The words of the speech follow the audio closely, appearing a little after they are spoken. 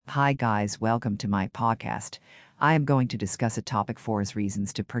Hi guys, welcome to my podcast. I am going to discuss a topic 4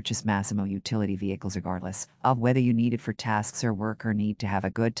 reasons to purchase Massimo utility vehicles regardless of whether you need it for tasks or work or need to have a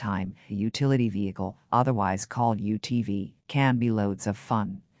good time. A utility vehicle, otherwise called UTV, can be loads of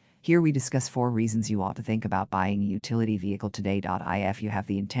fun. Here we discuss 4 reasons you ought to think about buying a utility vehicle today. If you have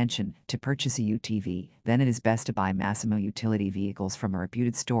the intention to purchase a UTV, then it is best to buy Massimo utility vehicles from a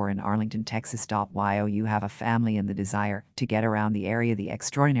reputed store in Arlington, Texas. While you have a family and the desire to get around the area, the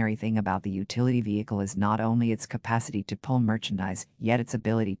extraordinary thing about the utility vehicle is not only its capacity to pull merchandise, yet its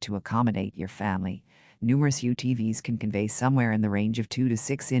ability to accommodate your family. Numerous UTVs can convey somewhere in the range of 2 to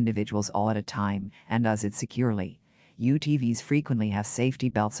 6 individuals all at a time, and does it securely. UTVs frequently have safety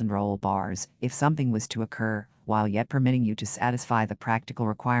belts and roll bars if something was to occur, while yet permitting you to satisfy the practical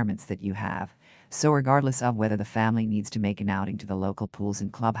requirements that you have. So regardless of whether the family needs to make an outing to the local pools and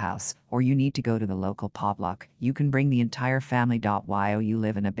clubhouse, or you need to go to the local potluck, you can bring the entire family. While you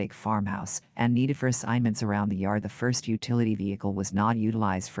live in a big farmhouse and need it for assignments around the yard, the first utility vehicle was not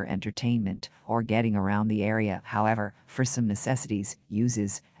utilized for entertainment or getting around the area. However, for some necessities,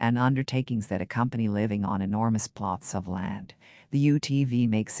 uses, and undertakings that accompany living on enormous plots of land, the UTV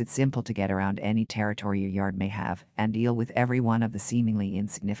makes it simple to get around any territory your yard may have and deal with every one of the seemingly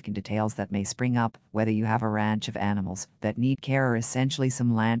insignificant details that may spring up, whether you have a ranch of animals that need care or essentially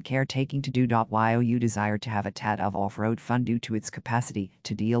some land caretaking to do. While you desire to have a tad of off-road fun due to its capacity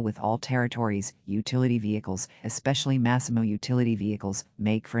to deal with all territories, utility vehicles, especially Massimo utility vehicles,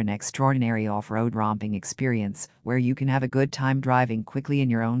 make for an extraordinary off-road romping experience where you can have a good time driving quickly in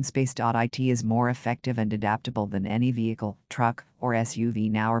your own space. It is more effective and adaptable than any vehicle, truck, or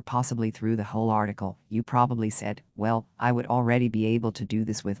SUV now, or possibly through the whole article. You probably said, well, I would already be able to do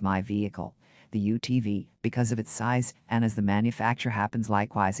this with my vehicle. The UTV, because of its size, and as the manufacturer happens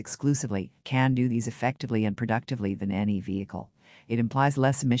likewise exclusively, can do these effectively and productively than any vehicle. It implies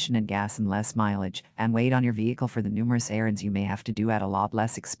less emission and gas and less mileage and weight on your vehicle for the numerous errands you may have to do at a lot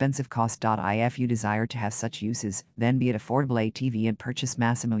less expensive cost. If you desire to have such uses, then be it affordable ATV and purchase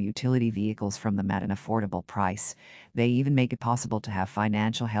Massimo utility vehicles from them at an affordable price. They even make it possible to have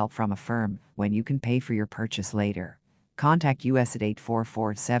financial help from a firm when you can pay for your purchase later. Contact us at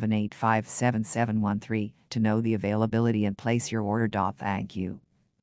 844-785-7713 to know the availability and place your order. Thank you.